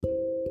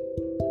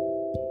Good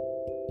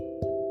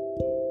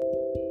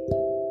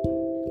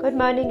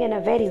morning and a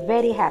very,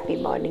 very happy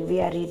morning. We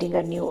are reading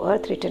A New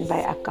Earth written by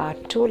Eckhart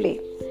Tolle.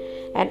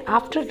 And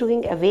after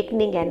doing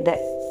awakening and the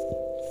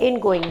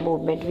ingoing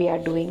movement, we are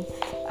doing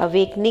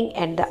awakening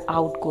and the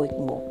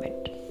outgoing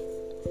movement.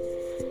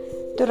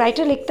 तो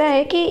writer लिखता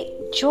है कि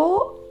जो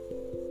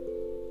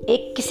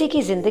एक किसी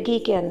की ज़िंदगी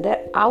के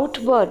अंदर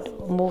आउटवर्ड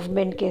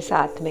मूवमेंट के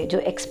साथ में जो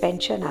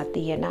एक्सपेंशन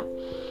आती है ना,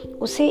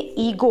 उसे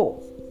ईगो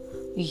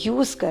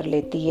यूज़ कर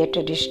लेती है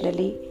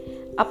ट्रेडिशनली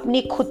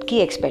अपनी खुद की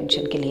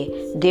एक्सपेंशन के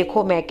लिए।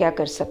 देखो मैं क्या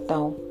कर सकता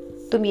हूँ,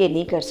 तुम ये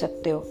नहीं कर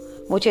सकते हो,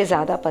 मुझे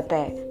ज़्यादा पता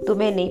है,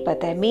 तुम्हें नहीं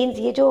पता है। मीन्स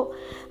ये जो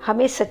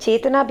हमें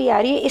सचेतना भी आ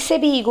रही है, इससे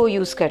भी ईगो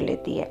यूज़ कर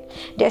लेती है।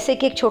 जैसे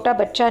कि एक छोटा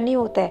बच्चा नहीं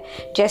होता है,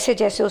 जैसे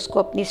जैसे उसको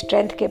अपनी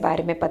स्ट्रेंथ के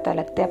बारे में पता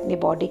लगता है, अपनी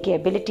बॉडी की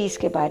एबिलिटीज़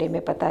के बारे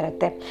में पता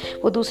लगता है,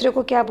 वो दूसरे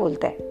को क्या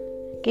बोलता है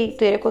कि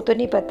तेरे को तो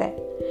नहीं पता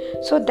है।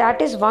 सो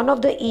that is one of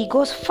the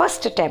ego's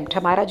first attempt.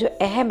 हमारा जो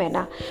अहम है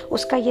ना,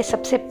 उसका ये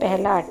सबसे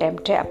पहला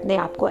अटैम्प्ट है अपने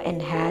आप को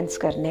एनहांस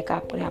करने का,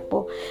 अपने आप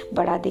को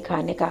बड़ा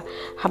दिखाने का।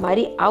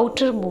 हमारी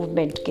आउटर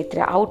मूवमेंट की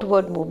तरह,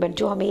 आउटवर्ड मूवमेंट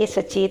जो हमें ये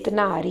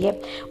सचेतना आ रही है,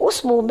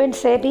 उस मूवमेंट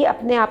से भी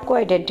अपने आप को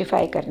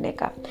आइडेंटिफाई करने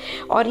का,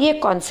 और ये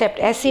कॉन्सेप्ट,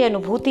 ऐसी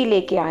अनुभूति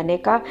लेके आने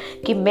का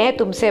कि मैं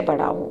तुमसे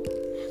बड़ा हूँ,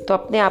 तो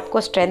अपने आप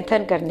को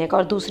स्ट्रेंथन करने का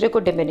और दूसरे को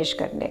डिमिनिश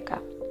करने का।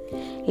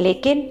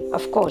 लेकिन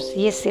ऑफ कोर्स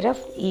ये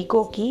सिर्फ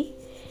ईगो की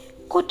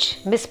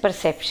कुछ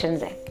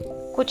मिसपरसेप्शंस हैं,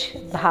 कुछ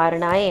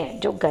धारणाएं हैं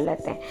जो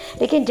गलत हैं।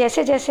 लेकिन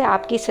जैसे जैसे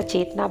आपकी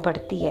सचेतना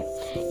बढ़ती है,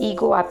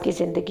 ईगो आपकी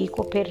ज़िंदगी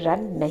को फिर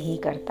रन नहीं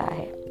करता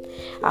है।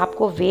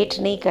 आपको वेट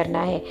नहीं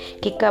करना है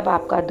कि कब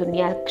आपका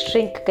दुनिया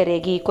श्रिंक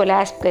करेगी,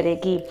 कोलैप्स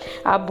करेगी,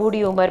 आप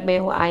बूढ़ी उम्र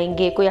में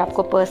आएंगे, कोई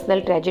आपको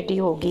पर्सनल ट्रेजेडी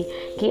होगी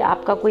कि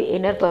आपका कोई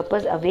इनर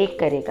पर्पस अवेक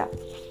करेगा।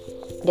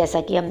 जैसा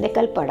कि हमने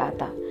कल पढ़ा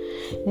था,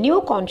 न्यू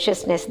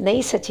कॉन्शियसनेस,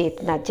 नई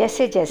सचेतना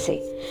जैसे जैसे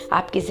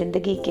आपकी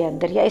ज़िंदगी के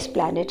अंदर या इस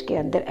प्लैनेट के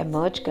अंदर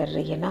एमर्ज कर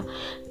रही है ना,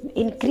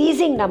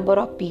 इंक्रीजिंग नंबर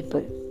ऑफ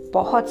पीपल,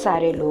 बहुत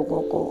सारे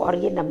लोगों को, और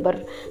ये नंबर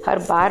हर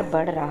बार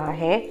बढ़ रहा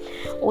है,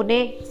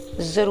 उन्हें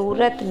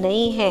ज़रूरत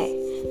नहीं है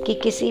कि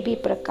किसी भी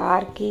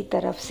प्रकार की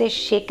तरफ से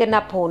शेकन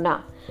अप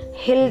होना,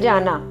 हिल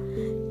जाना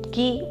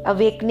कि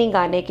अवेकनिंग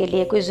आने के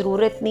लिए। कोई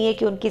ज़रूरत नहीं है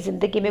कि उनकी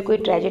ज़िंदगी में कोई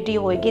ट्रेजेडी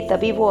होएगी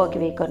तभी वो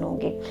अवेकन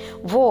होंगे।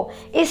 वो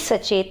इस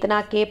सचेतना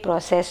के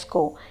प्रोसेस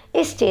को,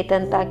 इस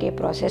चेतनता के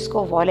प्रोसेस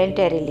को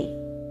वॉलंटरीली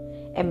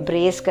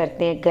एम्ब्रेस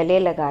करते हैं, गले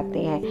लगाते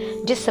हैं,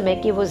 जिस समय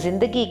कि वो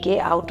ज़िंदगी के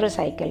आउटर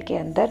साइकिल के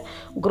अंदर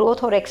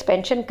ग्रोथ और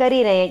एक्सपेंशन कर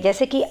ही रहे हैं।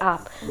 जैसे कि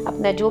आप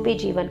अपना जो भी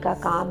जीवन का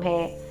काम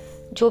है,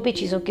 जो भी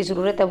चीज़ों की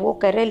ज़रूरत है वो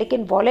कर रहे हैं,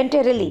 लेकिन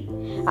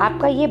वॉलंटरीली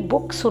आपका ये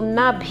बुक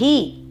सुनना भी,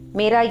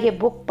 मेरा ये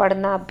बुक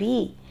पढ़ना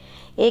भी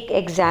एक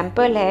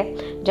एग्जाम्पल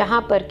है जहाँ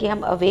पर कि हम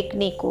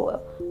अवेकनिंग को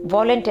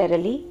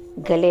वॉलंटरली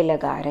गले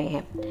लगा रहे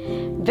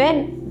हैं।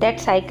 When that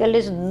cycle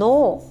is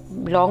no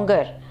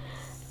longer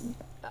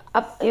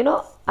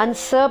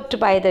unserved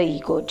by the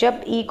ego,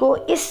 जब ईगो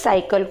इस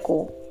साइकिल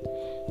को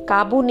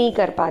काबू नहीं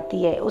कर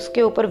पाती है,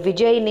 उसके ऊपर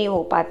विजयी नहीं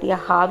हो पाती है,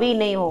 हावी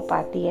नहीं हो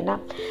पाती है ना,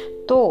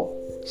 तो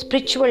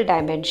स्पिरिचुअल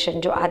डायमेंशन,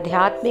 जो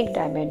आध्यात्मिक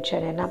डायमेंशन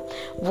है ना,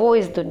 वो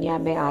इस दुनिया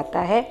में आता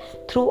है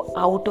थ्रू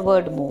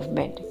आउटवर्ड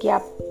मूवमेंट। कि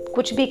आप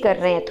कुछ भी कर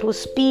रहे हैं, थ्रू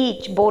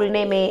स्पीच,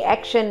 बोलने में,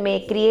 एक्शन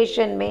में,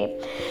 क्रिएशन में,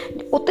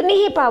 उतनी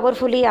ही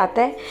पावरफुली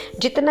आता है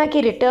जितना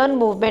कि रिटर्न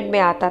मूवमेंट में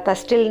आता था,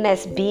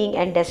 stillness, being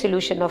and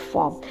dissolution of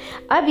form.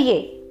 अब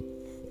ये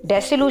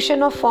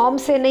डेसोल्यूशन ऑफ फॉर्म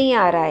से नहीं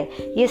आ रहा है,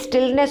 ये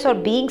स्टिलनेस और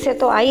बीइंग से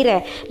तो आ ही रहा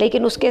है,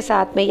 लेकिन उसके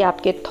साथ में ये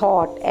आपके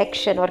थॉट,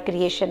 एक्शन और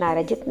क्रिएशन आ रहा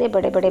है। जितने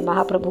बड़े बड़े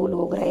महाप्रभु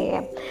लोग रहे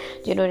हैं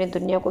जिन्होंने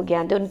दुनिया को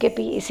ज्ञान दिया, उनके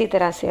भी इसी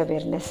तरह से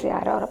अवेयरनेस से आ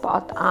रहा है। और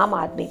बहुत आम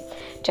आदमी,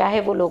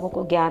 चाहे वो लोगों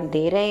को ज्ञान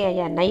दे रहे हैं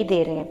या नहीं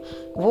दे रहे हैं,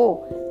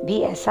 वो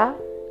भी ऐसा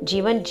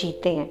जीवन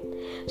जीते हैं।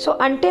 सो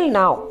अंटिल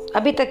नाउ,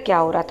 अभी तक क्या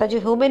हो रहा था, जो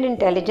ह्यूमन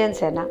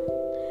इंटेलिजेंस है ना,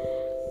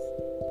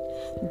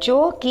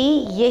 जो कि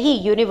यही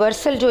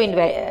यूनिवर्सल जो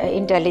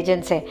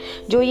इंटेलिजेंस है,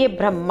 जो ये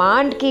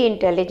ब्रह्मांड की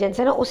इंटेलिजेंस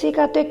है ना, उसी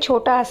का तो एक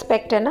छोटा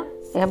एस्पेक्ट है ना,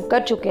 हम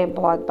कर चुके हैं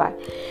बहुत बार।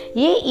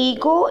 ये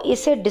ईगो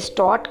इसे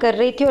डिस्टॉर्ट कर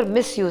रही थी और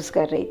मिसयूज़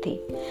कर रही थी,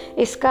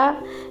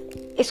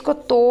 इसको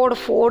तोड़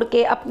फोड़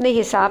के अपने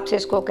हिसाब से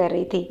इसको कर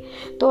रही थी।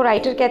 तो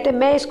राइटर कहते हैं,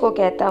 मैं इसको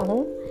कहता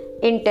हूँ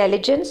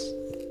intelligence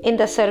in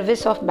the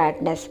service of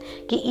madness,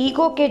 कि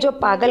ईगो के जो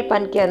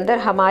पागलपन के अंदर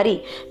हमारी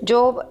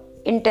जो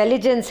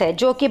इंटेलिजेंस है,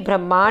 जो कि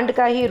ब्रह्मांड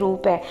का ही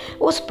रूप है,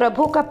 उस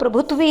प्रभु का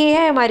प्रभुत्व ही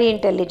है हमारी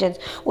इंटेलिजेंस,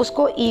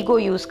 उसको ईगो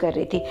यूज़ कर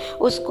रही थी।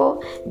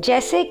 उसको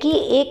जैसे कि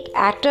एक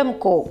एटम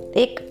को,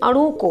 एक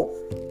अणु को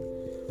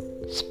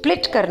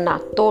स्प्लिट करना,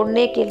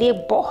 तोड़ने के लिए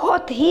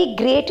बहुत ही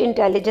ग्रेट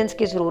इंटेलिजेंस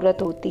की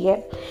ज़रूरत होती है,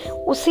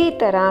 उसी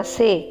तरह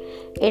से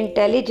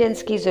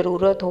इंटेलिजेंस की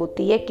ज़रूरत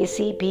होती है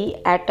किसी भी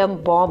एटम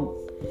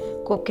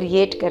बॉम्ब को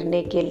क्रिएट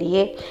करने के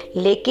लिए।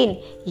 लेकिन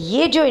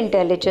ये जो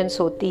इंटेलिजेंस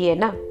होती है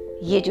ना,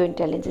 ये जो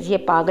इंटेलिजेंस, ये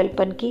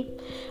पागलपन की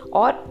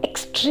और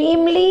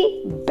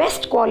एक्सट्रीमली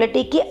बेस्ट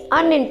क्वालिटी की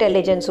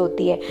अनइंटेलिजेंस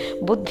होती है,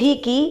 बुद्धि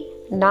की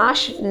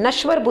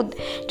नश्वर बुद्धि,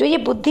 जो ये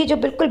बुद्धि जो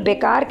बिल्कुल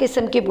बेकार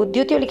किस्म की बुद्धि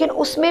होती है, लेकिन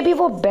उसमें भी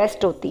वो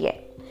बेस्ट होती है।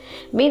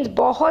 मीन्स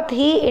बहुत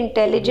ही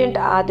इंटेलिजेंट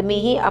आदमी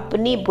ही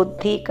अपनी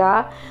बुद्धि का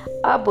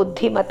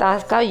अबुद्धिमता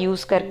का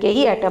यूज़ करके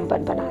ही एटम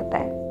बम बनाता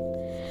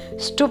है।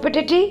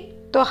 स्टुपिडिटी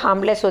तो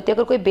हार्मलेस होती है,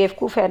 अगर कोई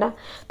बेवकूफ़ है ना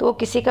तो वो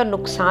किसी का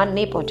नुकसान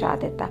नहीं पहुंचा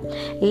देता,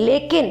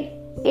 लेकिन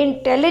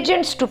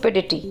इंटेलिजेंट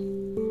स्टुपिडिटी,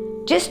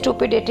 जिस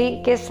स्टुपिडिटी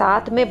के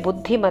साथ में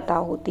बुद्धिमता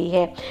होती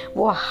है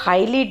वो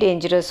हाईली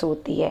डेंजरस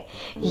होती है।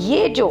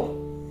 ये जो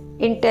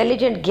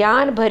इंटेलिजेंट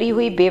ज्ञान भरी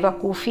हुई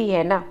बेवकूफ़ी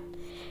है ना,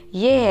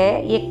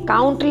 ये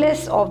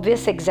काउंटलेस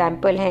ऑब्वियस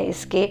एग्जाम्पल हैं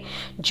इसके,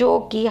 जो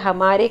कि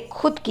हमारे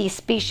खुद की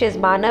स्पीशीज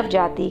मानव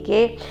जाति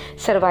के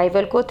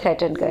सर्वाइवल को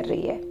थ्रेटन कर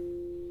रही है।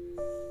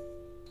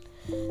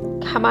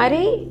 हमारे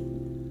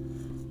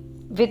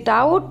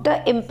without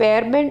the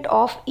impairment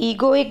of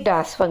egoic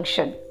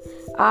dysfunction,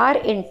 our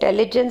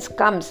intelligence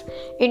comes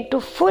into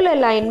full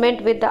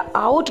alignment with the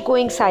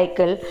outgoing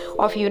cycle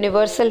of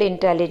universal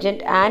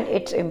intelligence and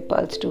its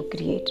impulse to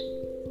create.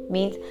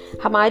 Means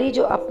हमारी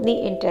जो अपनी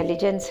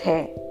इंटेलिजेंस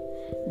है,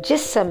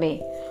 जिस समय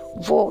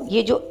वो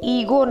ये जो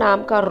ईगो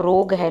नाम का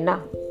रोग है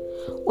ना,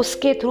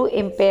 उसके थ्रू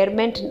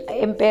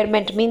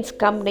इम्पेयरमेंट मीन्स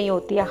कम नहीं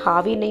होती है,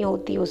 हावी नहीं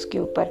होती उसके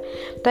ऊपर,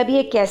 तब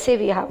ये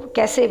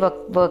कैसे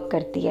वर्क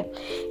करती है।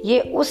 ये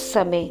उस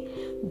समय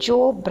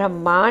जो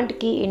ब्रह्मांड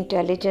की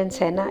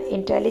इंटेलिजेंस है ना,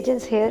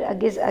 इंटेलिजेंस हेयर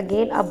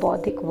अगेन अ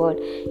बौद्धिक वर्ड,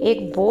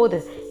 एक बोध,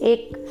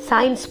 एक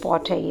साइन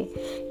स्पॉट है ये,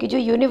 कि जो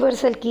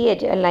यूनिवर्सल की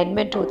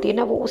अलाइनमेंट होती है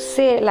ना वो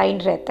उससे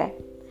अलाइन रहता है।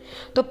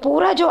 तो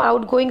पूरा जो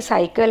आउटगोइंग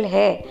साइकिल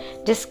है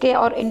जिसके,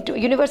 और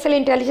यूनिवर्सल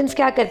इंटेलिजेंस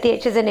क्या करती है,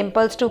 it is an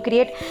impulse to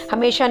create,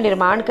 हमेशा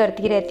निर्माण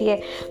करती रहती है।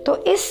 तो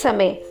इस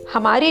समय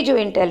हमारी जो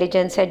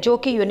इंटेलिजेंस है, जो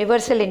कि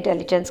यूनिवर्सल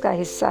इंटेलिजेंस का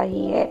हिस्सा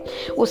ही है,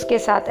 उसके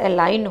साथ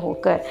अलाइन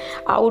होकर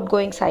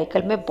आउटगोइंग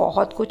साइकिल में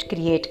बहुत कुछ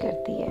क्रिएट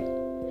करती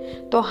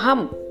है। तो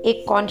हम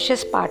एक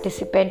कॉन्शियस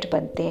पार्टिसिपेंट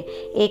बनते हैं,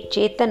 एक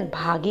चेतन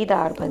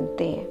भागीदार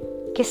बनते हैं।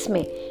 किस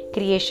में?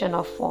 क्रिएशन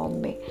ऑफ फॉर्म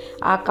में,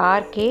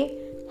 आकार के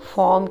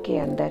फॉर्म के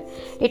अंदर।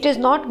 It is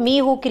not me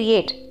who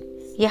create,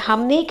 ये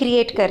हम नहीं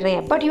क्रिएट कर रहे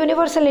हैं, but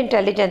universal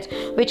intelligence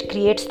which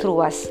creates through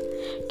us,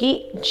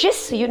 कि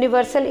जिस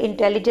यूनिवर्सल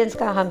इंटेलिजेंस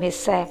का हम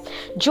हिस्सा है,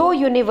 जो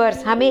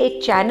यूनिवर्स हमें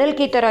एक चैनल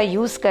की तरह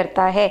यूज़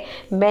करता है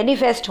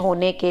मैनिफेस्ट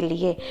होने के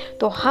लिए,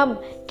 तो हम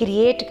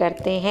क्रिएट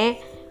करते हैं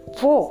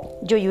वो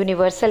जो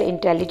यूनिवर्सल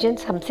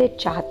इंटेलिजेंस हमसे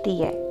चाहती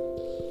है।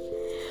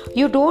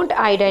 You don't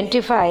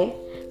identify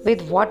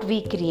with what we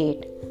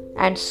create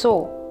and so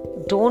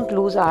don't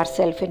lose our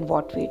self in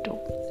what we do.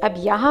 अब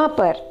यहाँ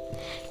पर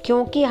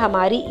क्योंकि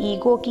हमारी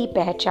ईगो की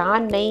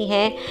पहचान नहीं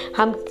है,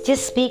 हम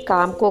जिस भी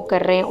काम को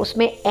कर रहे हैं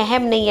उसमें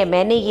अहम नहीं है,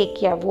 मैंने ये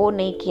किया वो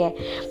नहीं किया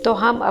है, तो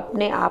हम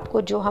अपने आप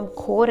को जो हम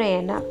खो रहे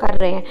हैं ना, कर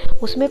रहे हैं,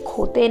 उसमें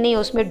खोते नहीं,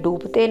 उसमें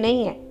डूबते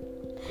नहीं हैं।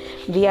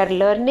 We are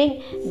learning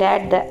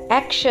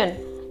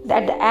that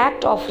the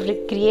act of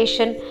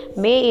creation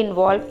may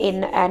involve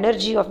in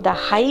energy of the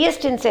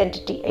highest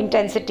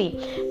intensity,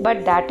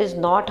 but that is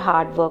not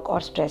hard work or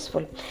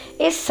stressful.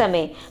 इस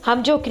समय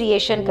हम जो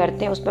क्रिएशन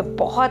करते हैं उसमें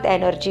बहुत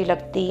एनर्जी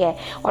लगती है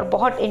और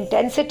बहुत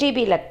इंटेंसिटी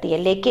भी लगती है,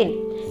 लेकिन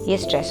ये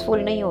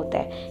स्ट्रेसफुल नहीं होता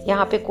है,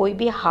 यहाँ पे कोई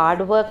भी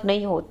हार्ड वर्क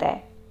नहीं होता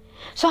है।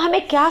 सो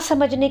हमें क्या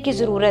समझने की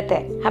ज़रूरत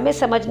है? हमें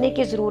समझने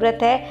की ज़रूरत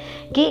है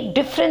कि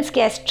डिफरेंस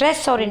क्या है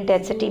स्ट्रेस और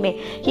इंटेंसिटी में।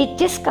 कि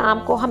जिस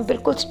काम को हम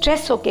बिल्कुल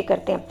स्ट्रेस होके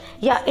करते हैं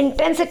या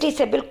इंटेंसिटी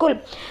से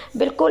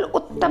बिल्कुल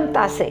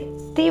उत्तमता से,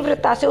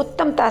 तीव्रता से,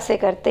 उत्तमता से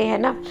करते हैं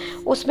ना,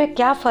 उसमें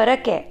क्या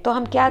फ़र्क है? तो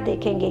हम क्या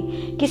देखेंगे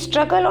कि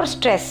स्ट्रगल और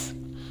स्ट्रेस,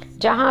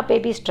 जहाँ पे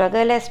भी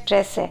स्ट्रगल है,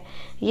 स्ट्रेस है,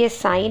 ये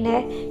साइन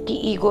है कि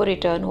ईगो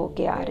रिटर्न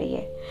होके आ रही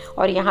है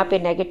और यहाँ पे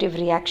नेगेटिव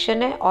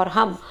रिएक्शन है और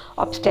हम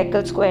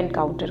ऑब्स्टेकल्स को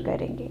एनकाउंटर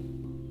करेंगे।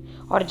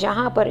 और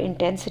जहाँ पर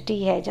इंटेंसिटी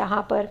है,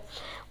 जहाँ पर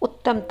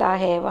उत्तमता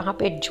है, वहाँ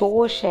पे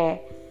जोश है,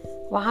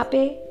 वहाँ पे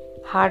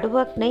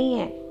हार्डवर्क नहीं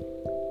है,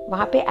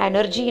 वहाँ पे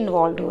एनर्जी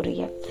इन्वॉल्व हो रही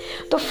है।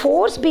 तो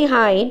force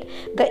behind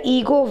the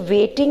ego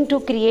waiting to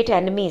create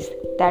enemies,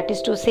 that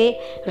is to say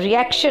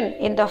reaction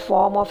in the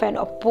form of an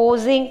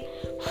opposing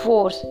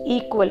force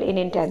equal in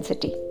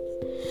intensity.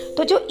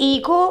 तो जो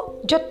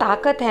ईगो, जो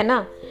ताकत है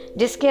ना,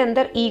 जिसके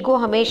अंदर ईगो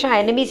हमेशा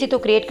एनिमी से तो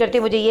क्रिएट करते,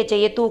 मुझे ये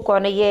चाहिए, तू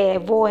कौन है, ये है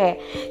वो है,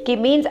 कि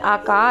मीन्स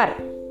आकार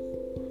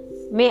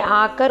में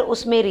आकर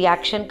उसमें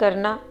रिएक्शन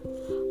करना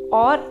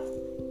और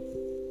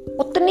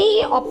उतनी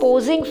ही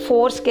अपोजिंग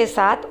फोर्स के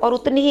साथ और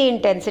उतनी ही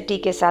इंटेंसिटी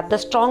के साथ। The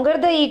stronger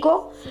the ego,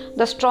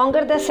 the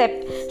stronger the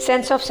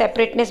sense of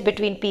separateness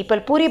between people.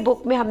 पूरी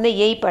बुक में हमने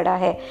यही पढ़ा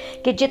है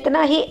कि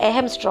जितना ही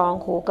अहम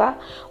स्ट्रॉन्ग होगा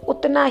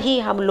उतना ही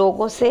हम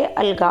लोगों से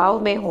अलगाव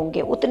में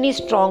होंगे, उतनी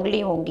स्ट्रॉन्गली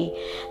होंगी।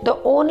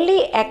 The only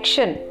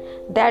action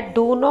that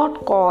do not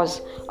cause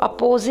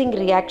opposing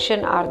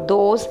reaction are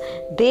those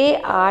they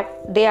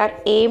are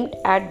aimed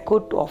at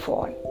good of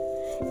all.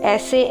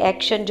 ऐसे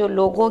एक्शन जो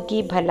लोगों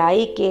की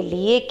भलाई के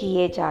लिए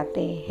किए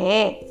जाते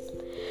हैं,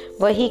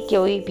 वही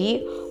कोई भी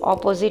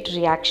ऑपोजिट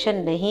रिएक्शन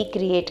नहीं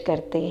क्रिएट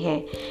करते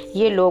हैं।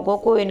 ये लोगों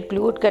को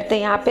इंक्लूड करते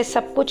हैं। यहाँ पे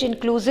सब कुछ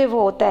इंक्लूसिव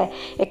होता है,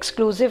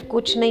 एक्सक्लूसिव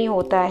कुछ नहीं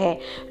होता है।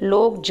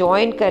 लोग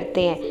जॉइन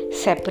करते हैं,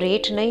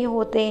 सेपरेट नहीं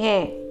होते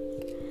हैं।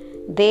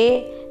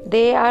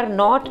 They are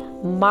not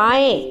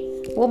my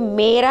वो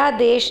मेरा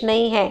देश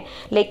नहीं है,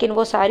 लेकिन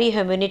वो सारी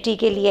ह्यूमैनिटी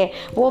के लिए है।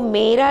 वो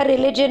मेरा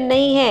रिलीजन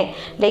नहीं है,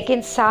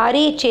 लेकिन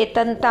सारी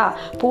चेतनता,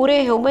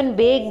 पूरे ह्यूमन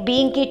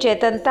बीइंग की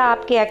चेतनता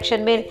आपके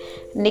एक्शन में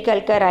निकल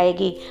कर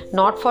आएगी।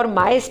 नॉट फॉर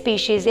माई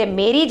स्पीशीज़, ये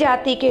मेरी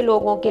जाति के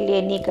लोगों के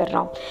लिए नहीं कर रहा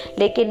हूँ,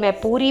 लेकिन मैं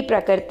पूरी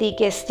प्रकृति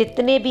के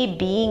जितने भी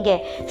बीइंग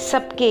है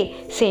सबके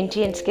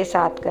सेंटियंस के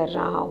साथ कर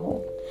रहा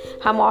हूँ।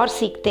 हम और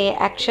सीखते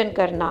हैं एक्शन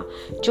करना,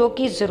 जो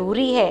कि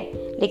ज़रूरी है,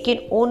 लेकिन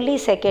only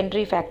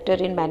secondary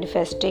factor in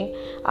manifesting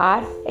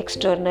our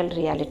external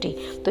reality.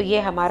 तो ये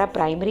हमारा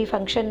प्राइमरी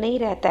फंक्शन नहीं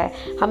रहता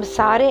है। हम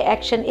सारे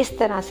एक्शन इस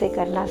तरह से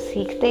करना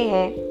सीखते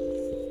हैं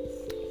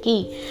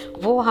कि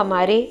वो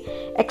हमारे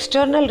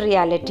एक्सटर्नल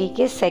रियलिटी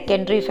के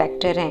सेकेंडरी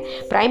फैक्टर हैं।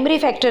 प्राइमरी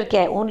फैक्टर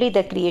क्या है? Only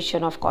the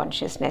creation of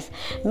consciousness.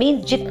 Mean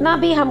जितना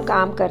भी हम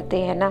काम करते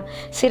हैं ना,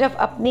 सिर्फ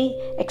अपनी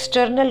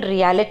एक्सटर्नल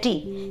रियलिटी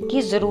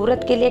की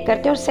ज़रूरत के लिए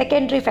करते हैं और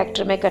सेकेंडरी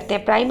फैक्टर में करते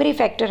हैं। प्राइमरी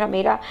फैक्टर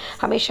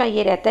हमेशा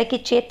ये रहता है कि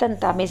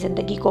चेतनता में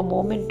ज़िंदगी को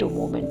मोमेंट टू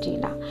मोमेंट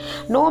जीना।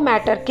 नो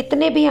मैटर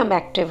कितने भी हम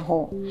एक्टिव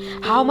हों,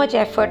 हाउ मच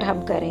एफर्ट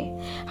हम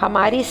करें,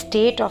 हमारी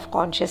स्टेट ऑफ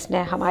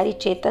कॉन्शियसनेस, हमारी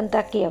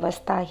चेतनता की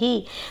अवस्था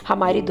ही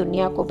हमारी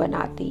दुनिया को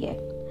बनाती है।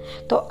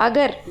 तो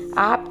अगर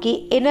आपकी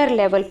इनर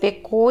लेवल पे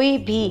कोई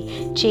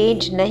भी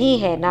चेंज नहीं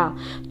है ना,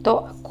 तो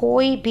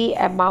कोई भी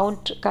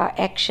अमाउंट का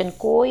एक्शन,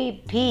 कोई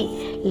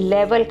भी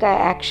लेवल का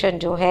एक्शन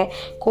जो है,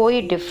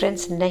 कोई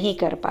डिफरेंस नहीं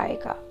कर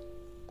पाएगा।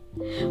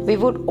 We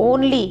would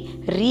only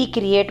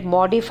recreate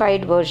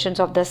modified versions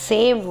of the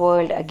same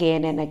world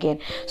again and again.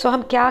 So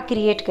हम क्या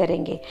क्रिएट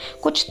करेंगे?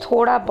 कुछ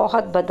थोड़ा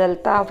बहुत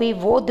बदलता हुई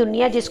वो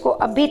दुनिया जिसको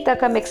अभी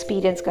तक हम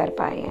एक्सपीरियंस कर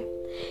पाए हैं।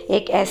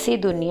 एक ऐसी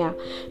दुनिया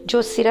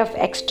जो सिर्फ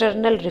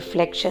एक्सटर्नल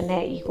रिफ्लेक्शन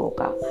है ईगो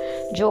का,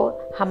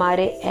 जो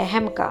हमारे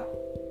अहम का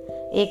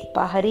एक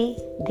बाहरी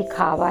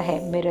दिखावा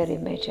है, मिरर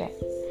इमेज है।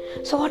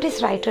 So what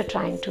is writer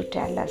trying to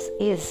tell us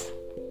is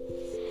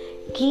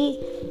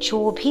कि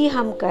जो भी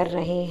हम कर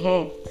रहे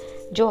हैं,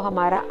 जो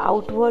हमारा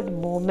आउटवर्ड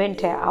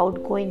मूवमेंट है,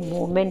 आउटगोइंग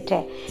मूवमेंट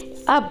है,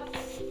 अब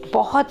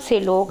बहुत से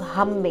लोग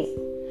हम में,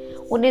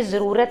 उन्हें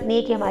ज़रूरत नहीं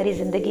है कि हमारी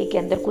ज़िंदगी के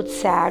अंदर कुछ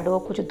सैड हो,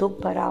 कुछ दुख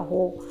भरा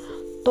हो,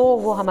 तो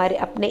वो हमारे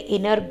अपने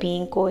इनर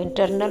बीइंग को,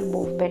 इंटरनल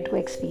मूवमेंट को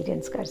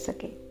एक्सपीरियंस कर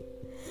सके।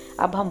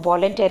 अब हम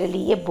वॉलंटरीली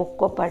ये बुक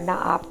को पढ़ना,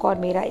 आपका और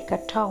मेरा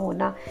इकट्ठा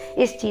होना,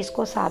 इस चीज़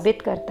को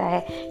साबित करता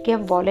है कि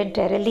हम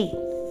वॉलंटरीली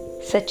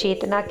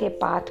सचेतना के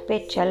पाथ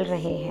पे चल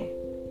रहे हैं।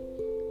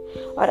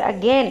 और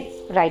अगेन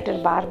राइटर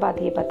बार बार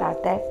ये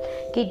बताता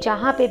है कि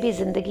जहाँ पे भी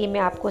ज़िंदगी में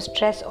आपको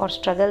स्ट्रेस और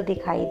स्ट्रगल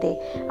दिखाई दे,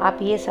 आप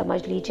ये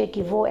समझ लीजिए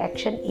कि वो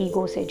एक्शन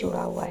ईगो से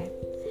जुड़ा हुआ है।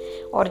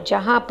 और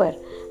जहाँ पर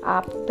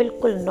आप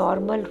बिल्कुल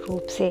नॉर्मल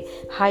रूप से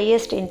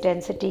हाईएस्ट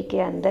इंटेंसिटी के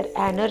अंदर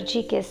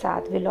एनर्जी के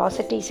साथ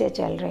वेलोसिटी से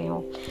चल रहे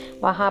हो,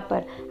 वहाँ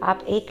पर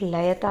आप एक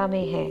लयता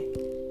में हैं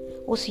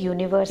उस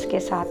यूनिवर्स के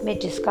साथ में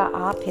जिसका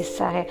आप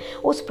हिस्सा है,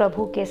 उस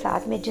प्रभु के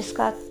साथ में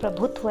जिसका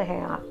प्रभुत्व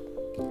है आप।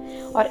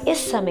 और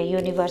इस समय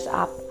यूनिवर्स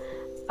आप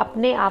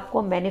अपने आप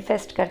को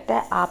मैनिफेस्ट करता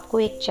है, आपको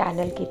एक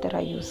चैनल की तरह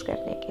यूज़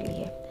करने के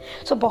लिए।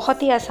 सो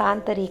बहुत ही आसान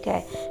तरीका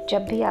है,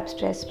 जब भी आप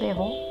स्ट्रेस में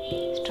हो,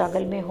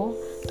 स्ट्रगल में हो,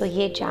 तो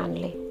ये जान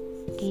लें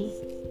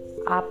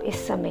कि आप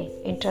इस समय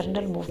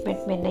इंटरनल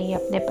मूवमेंट में नहीं,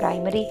 अपने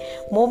प्राइमरी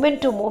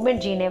मोमेंट टू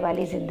मोमेंट जीने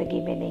वाली ज़िंदगी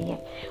में नहीं है।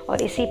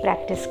 और इसी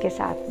प्रैक्टिस के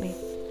साथ में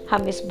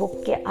हम इस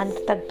बुक के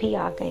अंत तक भी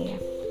आ गए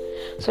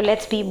हैं। So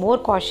let's be more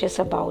cautious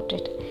about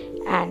it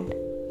and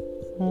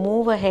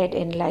move ahead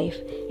in life,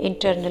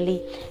 internally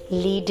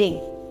leading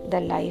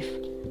the life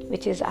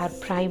which is our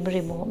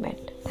primary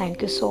moment.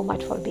 Thank you so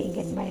much for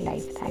being in my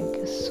life. Thank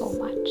you so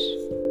much.